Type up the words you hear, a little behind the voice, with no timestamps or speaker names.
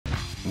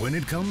When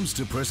it comes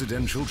to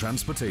presidential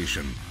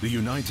transportation, the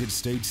United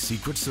States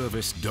Secret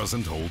Service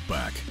doesn't hold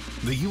back.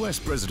 The US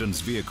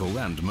President's vehicle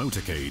and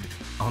motorcade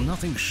are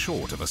nothing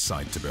short of a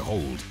sight to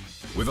behold,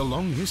 with a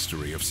long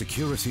history of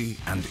security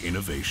and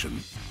innovation.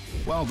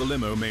 While the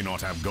limo may not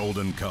have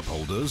golden cup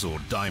holders or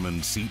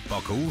diamond seat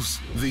buckles,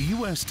 the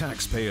US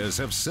taxpayers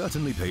have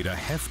certainly paid a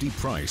hefty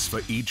price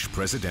for each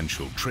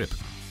presidential trip.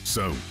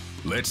 So,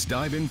 let's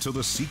dive into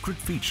the secret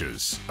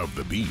features of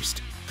the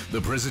Beast,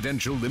 the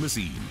presidential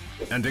limousine,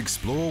 and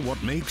explore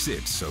what makes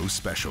it so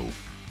special.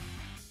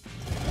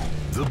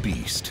 The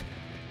Beast.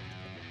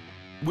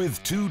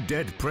 With 2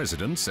 dead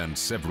presidents and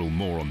several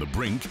more on the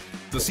brink,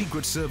 the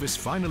Secret Service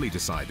finally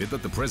decided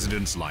that the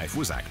president's life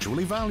was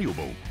actually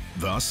valuable.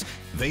 Thus,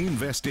 they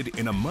invested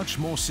in a much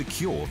more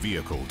secure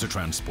vehicle to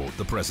transport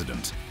the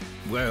president.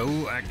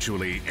 Well,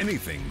 actually,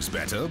 anything's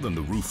better than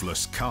the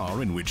roofless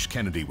car in which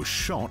Kennedy was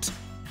shot.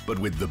 But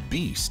with the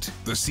Beast,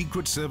 the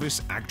Secret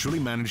Service actually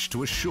managed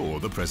to assure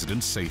the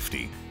president's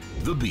safety.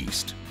 The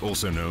Beast,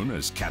 also known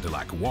as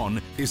Cadillac One,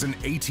 is an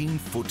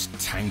 18-foot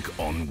tank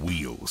on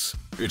wheels.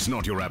 It's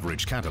not your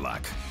average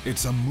Cadillac.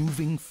 It's a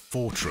moving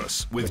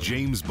fortress with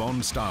James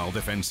Bond-style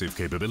defensive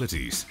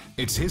capabilities.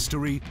 Its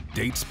history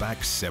dates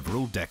back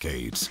several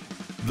decades.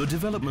 The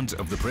development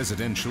of the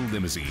presidential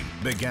limousine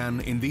began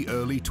in the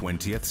early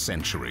 20th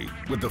century,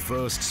 with the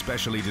first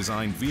specially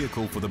designed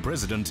vehicle for the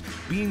president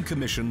being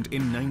commissioned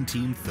in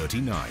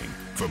 1939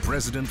 for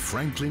President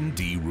Franklin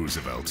D.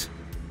 Roosevelt.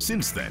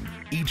 Since then,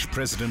 each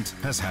president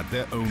has had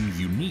their own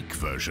unique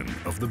version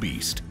of the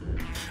Beast.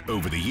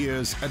 Over the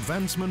years,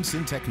 advancements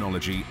in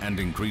technology and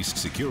increased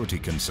security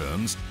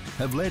concerns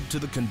have led to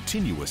the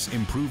continuous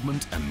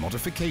improvement and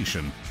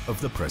modification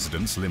of the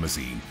president's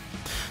limousine.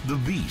 The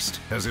Beast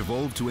has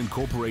evolved to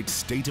incorporate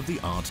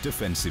state-of-the-art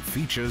defensive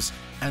features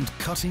and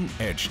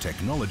cutting-edge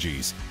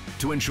technologies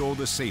to ensure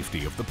the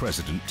safety of the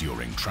president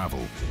during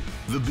travel.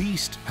 The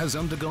Beast has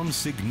undergone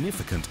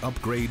significant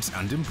upgrades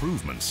and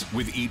improvements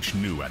with each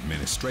new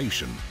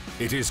administration.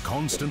 It is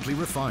constantly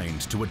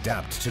refined to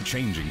adapt to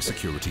changing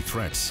security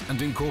threats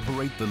and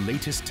incorporate the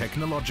latest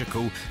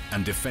technological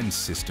and defense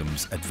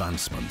systems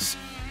advancements.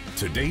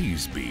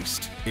 Today's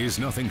Beast is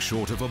nothing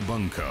short of a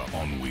bunker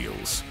on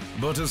wheels.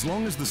 But as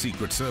long as the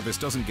Secret Service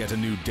doesn't get a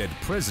new dead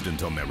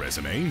president on their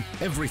resume,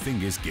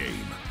 everything is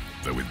game.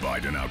 Though with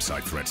Biden,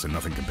 outside threats are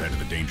nothing compared to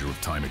the danger of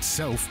time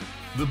itself,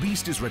 the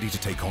Beast is ready to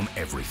take on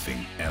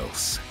everything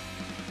else.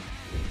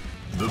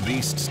 The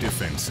Beast's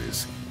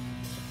defenses.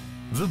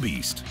 The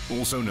Beast,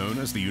 also known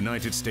as the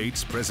United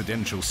States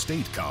Presidential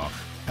State Car,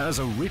 has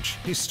a rich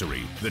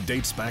history that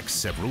dates back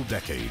several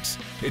decades.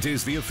 It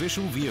is the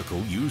official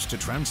vehicle used to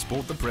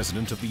transport the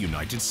President of the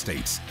United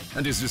States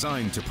and is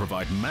designed to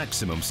provide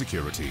maximum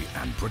security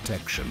and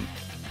protection.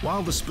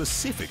 While the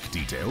specific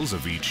details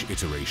of each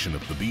iteration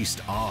of the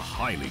Beast are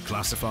highly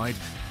classified,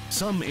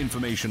 some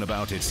information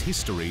about its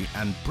history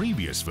and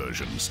previous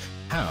versions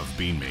have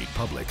been made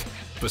public.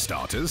 For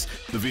starters,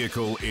 the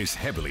vehicle is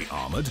heavily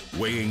armored,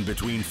 weighing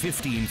between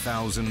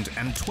 15,000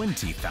 and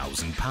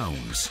 20,000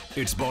 pounds.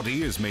 Its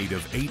body is made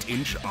of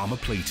 8-inch armor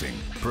plating,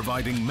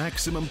 providing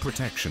maximum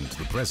protection to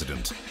the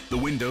president. The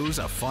windows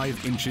are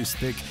 5 inches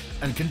thick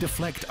and can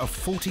deflect a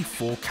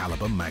 .44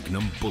 caliber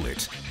Magnum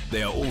bullet.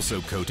 They are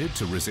also coated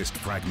to resist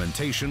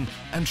fragmentation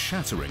and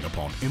shattering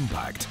upon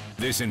impact.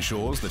 This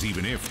ensures that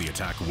even if the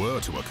attack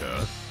were to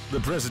occur, the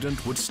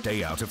president would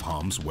stay out of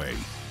harm's way.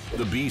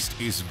 The Beast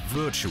is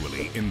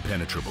virtually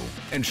impenetrable,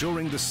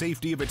 ensuring the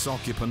safety of its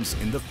occupants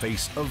in the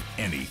face of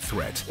any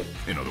threat.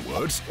 In other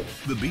words,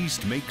 the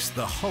Beast makes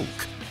the Hulk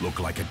look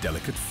like a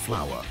delicate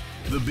flower.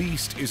 The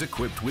Beast is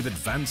equipped with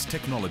advanced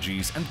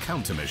technologies and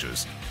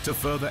countermeasures to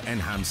further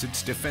enhance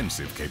its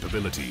defensive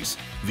capabilities.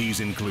 These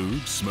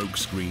include smoke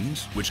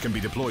screens, which can be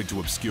deployed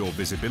to obscure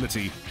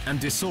visibility and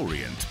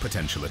disorient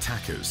potential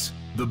attackers.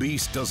 The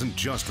Beast doesn't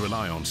just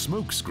rely on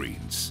smoke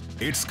screens.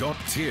 It's got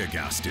tear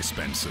gas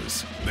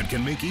dispensers that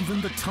can make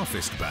even the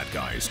toughest bad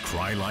guys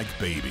cry like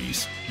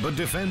babies. But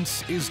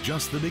defense is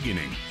just the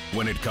beginning.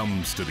 When it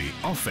comes to the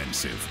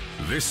offensive,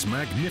 this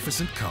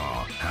magnificent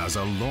car has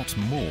a lot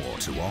more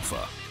to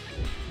offer.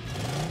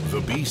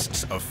 The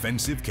Beast's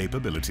offensive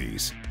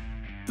capabilities.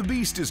 The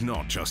Beast is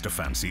not just a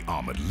fancy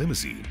armored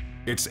limousine.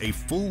 It's a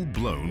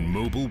full-blown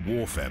mobile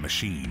warfare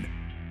machine.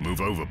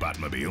 Move over,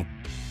 Batmobile.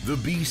 The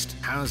Beast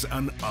has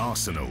an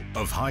arsenal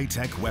of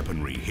high-tech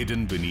weaponry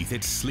hidden beneath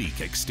its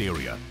sleek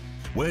exterior.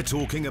 We're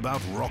talking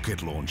about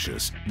rocket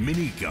launchers,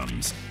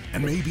 miniguns,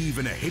 and maybe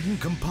even a hidden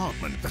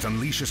compartment that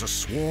unleashes a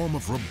swarm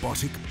of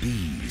robotic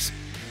bees.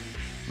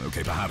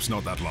 Okay, perhaps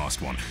not that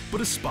last one,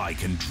 but a spy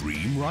can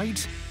dream,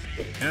 right?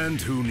 And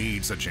who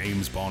needs a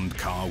James Bond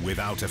car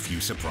without a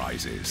few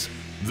surprises?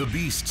 The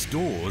Beast's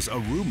doors are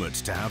rumored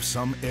to have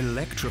some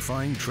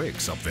electrifying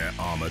tricks up their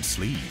armored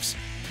sleeves.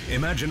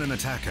 Imagine an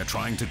attacker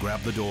trying to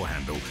grab the door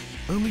handle,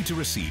 only to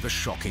receive a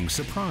shocking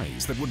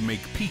surprise that would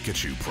make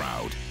Pikachu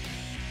proud.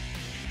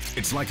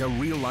 It's like a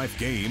real-life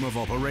game of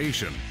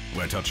Operation,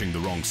 where touching the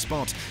wrong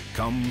spot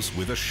comes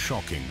with a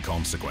shocking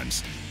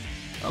consequence.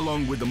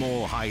 Along with the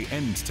more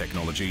high-end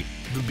technology,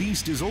 the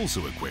Beast is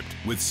also equipped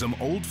with some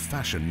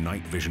old-fashioned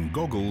night vision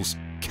goggles,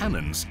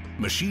 cannons,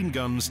 machine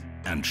guns,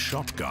 and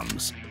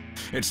shotguns.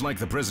 It's like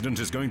the president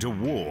is going to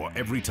war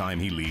every time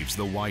he leaves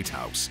the White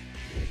House.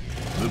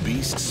 The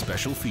Beast's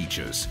special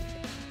features.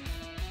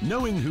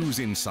 Knowing who's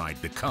inside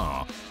the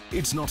car,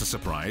 it's not a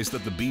surprise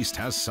that the Beast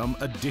has some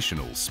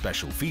additional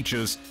special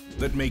features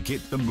that make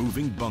it the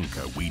moving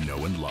bunker we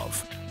know and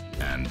love.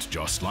 And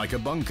just like a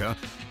bunker,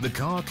 the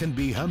car can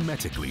be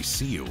hermetically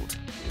sealed.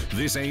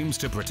 This aims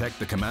to protect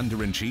the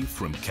commander-in-chief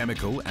from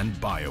chemical and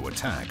bio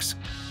attacks.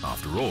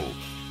 After all,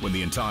 when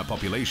the entire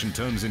population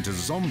turns into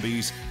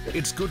zombies,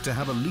 it's good to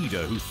have a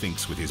leader who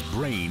thinks with his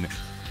brain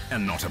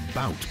and not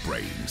about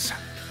brains.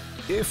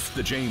 If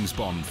the James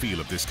Bond feel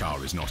of this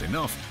car is not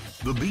enough,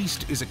 the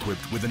Beast is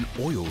equipped with an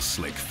oil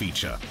slick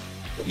feature.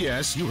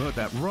 Yes, you heard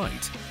that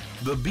right.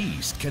 The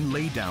Beast can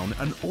lay down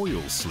an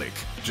oil slick,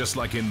 just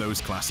like in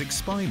those classic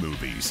spy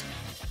movies.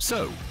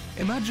 So,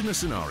 imagine a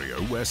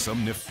scenario where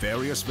some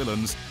nefarious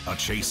villains are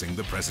chasing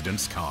the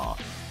president's car,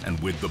 and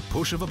with the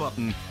push of a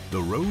button,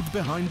 the road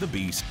behind the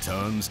Beast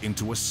turns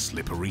into a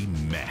slippery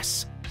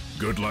mess.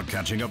 Good luck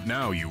catching up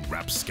now, you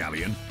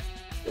rapscallion.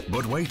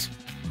 But wait,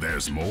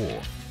 there's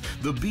more.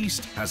 The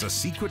Beast has a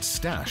secret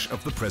stash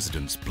of the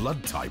president's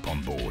blood type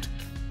on board.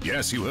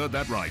 Yes, you heard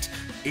that right.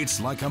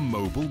 It's like a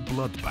mobile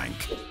blood bank,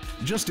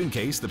 just in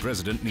case the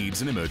president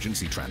needs an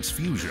emergency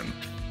transfusion.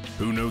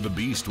 Who know the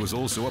Beast was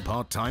also a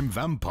part-time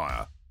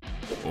vampire?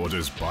 Or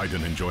does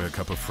Biden enjoy a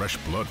cup of fresh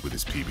blood with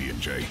his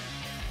PB&J?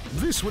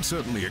 This would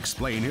certainly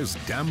explain his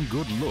damn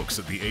good looks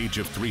at the age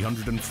of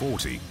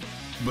 340.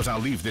 But I'll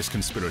leave this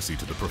conspiracy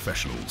to the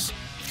professionals.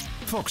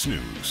 Fox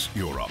News,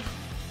 you're up.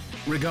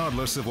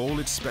 Regardless of all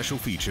its special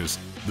features,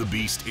 the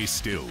Beast is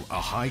still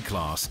a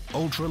high-class,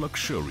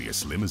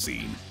 ultra-luxurious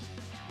limousine.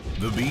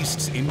 The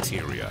Beast's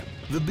interior.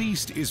 The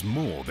Beast is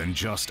more than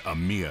just a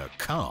mere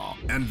car.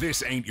 And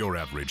this ain't your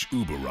average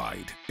Uber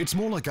ride. It's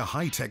more like a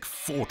high-tech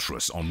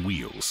fortress on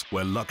wheels,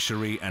 where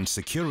luxury and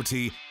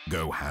security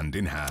go hand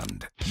in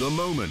hand. The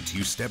moment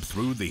you step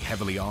through the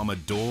heavily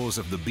armored doors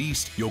of the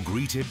Beast, you're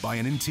greeted by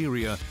an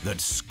interior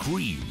that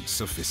screams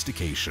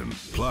sophistication.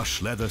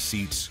 Plush leather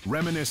seats,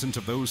 reminiscent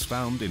of those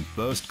found in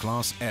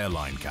first-class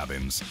airline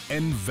cabins,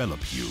 envelop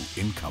you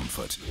in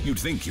comfort. You'd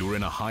think you were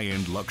in a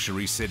high-end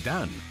luxury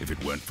sedan if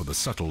it weren't for the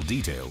subtle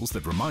details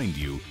that remind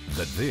you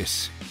that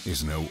this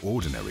is no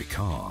ordinary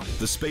car.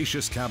 The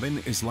spacious cabin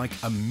is like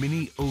a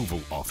mini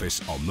Oval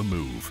Office on the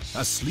move.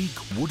 A sleek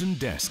wooden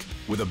desk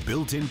with a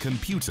built-in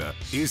computer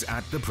is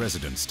at the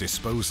president's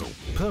disposal,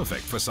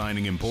 perfect for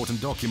signing important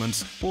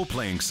documents or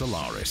playing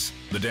Solaris.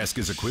 The desk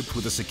is equipped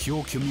with a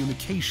secure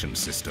communication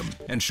system,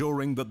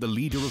 ensuring that the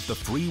leader of the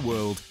free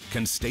world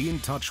can stay in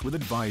touch with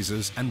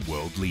advisors and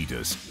world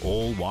leaders,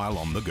 all while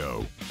on the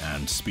go.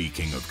 And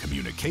speaking of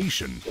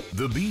communication,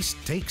 the Beast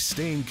takes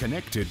staying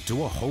connected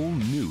to a whole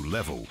new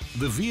level.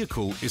 The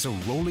vehicle is a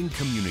rolling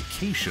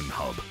communication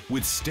hub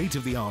with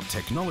state-of-the-art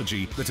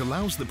technology that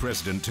allows the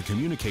president to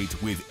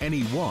communicate with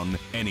anyone,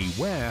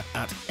 anywhere,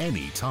 at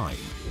any time.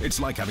 It's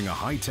like having a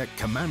high-tech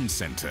command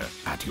center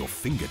at your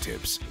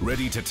fingertips,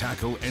 ready to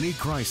tackle any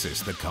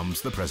crisis that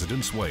comes the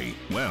president's way.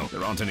 Well,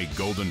 there aren't any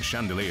golden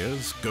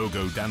chandeliers,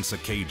 go-go dancer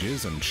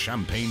cages, and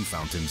champagne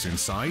fountains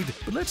inside,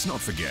 but let's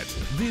not forget,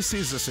 this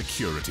is a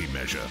security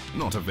measure,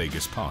 not a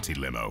Vegas party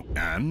limo.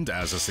 And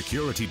as a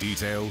security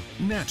detail,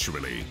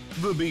 naturally,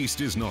 the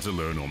Beast is not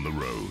alone on the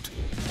road.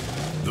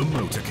 The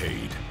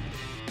Motorcade.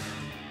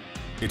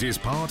 It is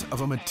part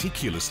of a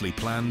meticulously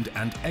planned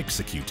and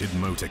executed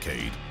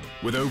motorcade.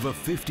 With over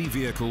 50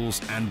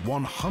 vehicles and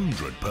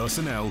 100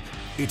 personnel,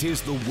 it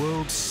is the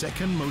world's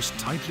second most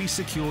tightly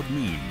secured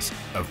means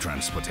of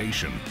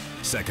transportation,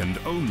 second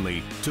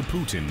only to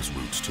Putin's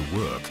route to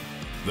work.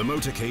 The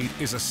motorcade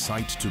is a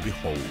sight to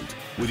behold,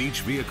 with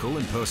each vehicle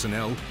and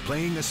personnel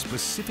playing a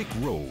specific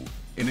role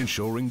in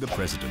ensuring the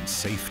president's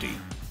safety.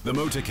 The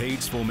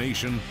motorcade's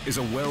formation is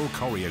a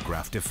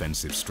well-choreographed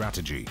defensive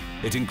strategy.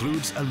 It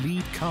includes a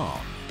lead car,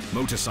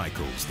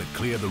 motorcycles that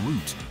clear the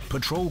route,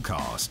 patrol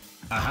cars,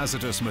 a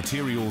hazardous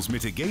materials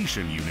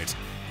mitigation unit,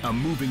 a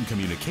moving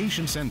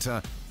communication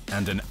center,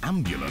 and an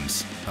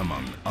ambulance,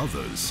 among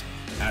others.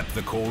 At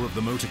the core of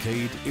the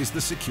motorcade is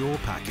the secure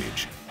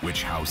package,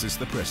 which houses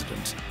the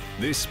president.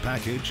 This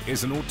package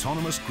is an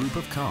autonomous group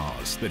of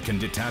cars that can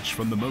detach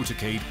from the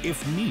motorcade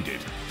if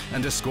needed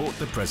and escort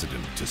the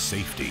president to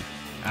safety.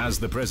 As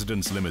the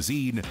president's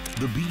limousine,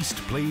 the Beast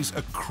plays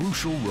a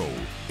crucial role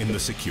in the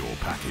secure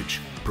package,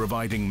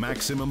 providing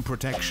maximum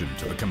protection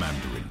to the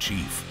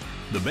commander-in-chief.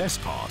 The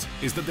best part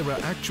is that there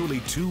are actually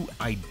two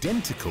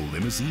identical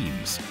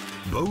limousines,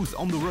 both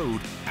on the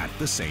road at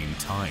the same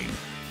time.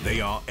 They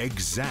are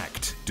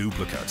exact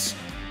duplicates,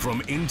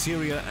 from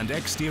interior and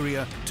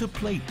exterior to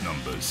plate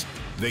numbers.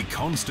 They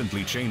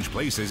constantly change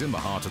places in the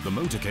heart of the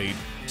motorcade,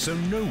 so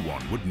no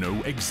one would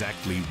know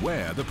exactly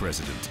where the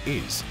president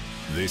is.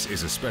 This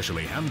is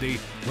especially handy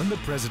when the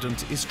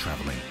president is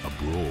traveling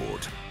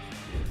abroad.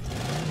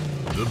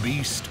 The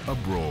Beast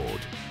abroad.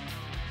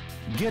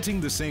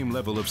 Getting the same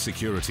level of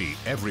security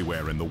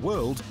everywhere in the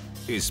world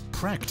is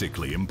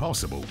practically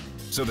impossible.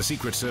 So the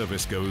Secret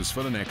Service goes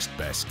for the next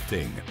best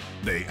thing.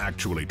 They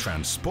actually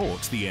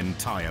transport the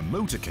entire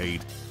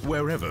motorcade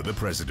wherever the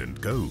president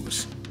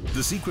goes.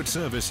 The Secret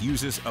Service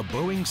uses a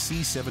Boeing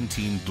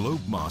C-17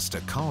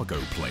 Globemaster cargo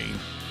plane.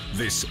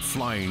 This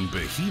flying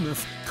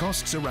behemoth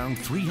costs around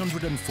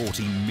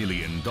 $340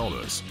 million,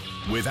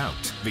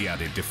 without the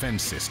added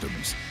defense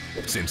systems.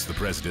 Since the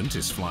president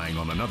is flying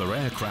on another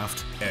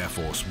aircraft, Air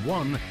Force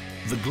One,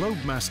 the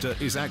Globemaster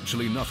is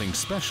actually nothing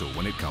special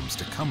when it comes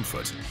to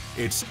comfort.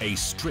 It's a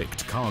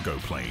strict cargo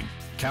plane,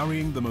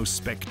 carrying the most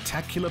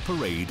spectacular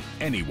parade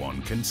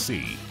anyone can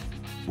see.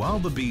 While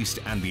the Beast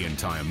and the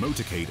entire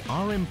motorcade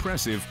are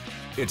impressive,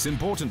 it's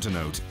important to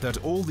note that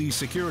all these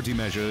security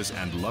measures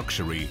and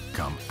luxury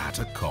come at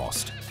a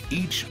cost.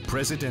 Each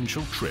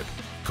presidential trip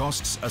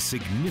costs a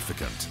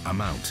significant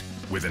amount,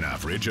 with an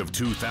average of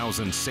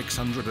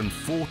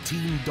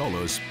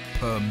 $2,614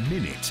 per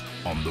minute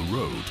on the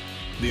road.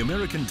 The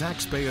American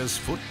taxpayers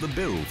foot the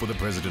bill for the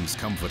president's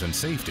comfort and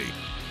safety.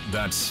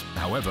 That's,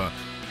 however,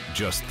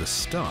 just the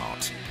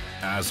start.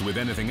 As with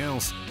anything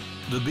else,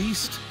 the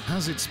Beast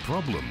has its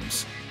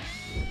problems.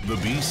 The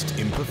Beast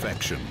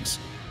imperfections.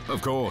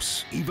 Of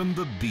course, even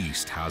the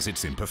Beast has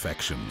its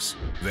imperfections.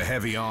 The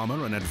heavy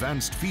armor and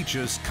advanced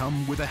features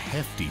come with a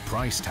hefty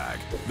price tag.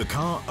 The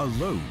car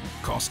alone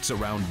costs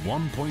around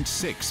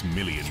 $1.6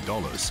 million,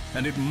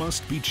 and it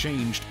must be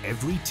changed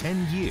every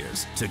 10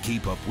 years to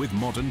keep up with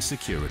modern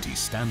security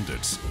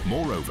standards.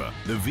 Moreover,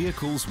 the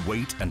vehicle's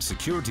weight and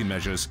security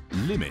measures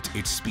limit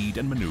its speed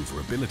and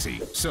maneuverability.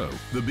 So,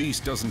 the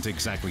Beast doesn't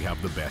exactly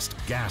have the best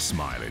gas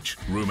mileage.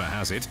 Rumor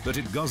has it that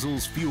it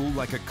guzzles fuel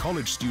like a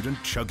college student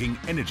chugging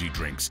energy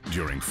drinks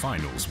during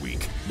finals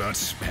week. But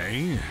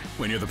hey,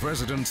 when you're the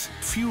president,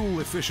 fuel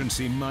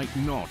efficiency might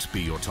not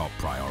be your top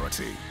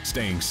priority.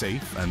 Staying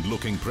safe and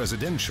looking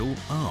presidential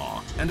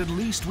are, and at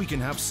least we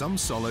can have some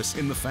solace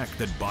in the fact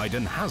that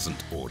Biden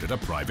hasn't ordered a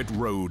private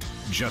road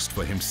just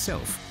for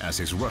himself, as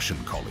his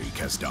Russian colleague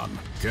has done.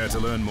 Care to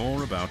learn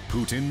more about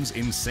Putin's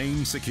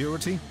insane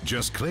security?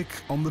 Just click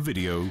on the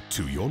video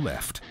to your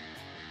left.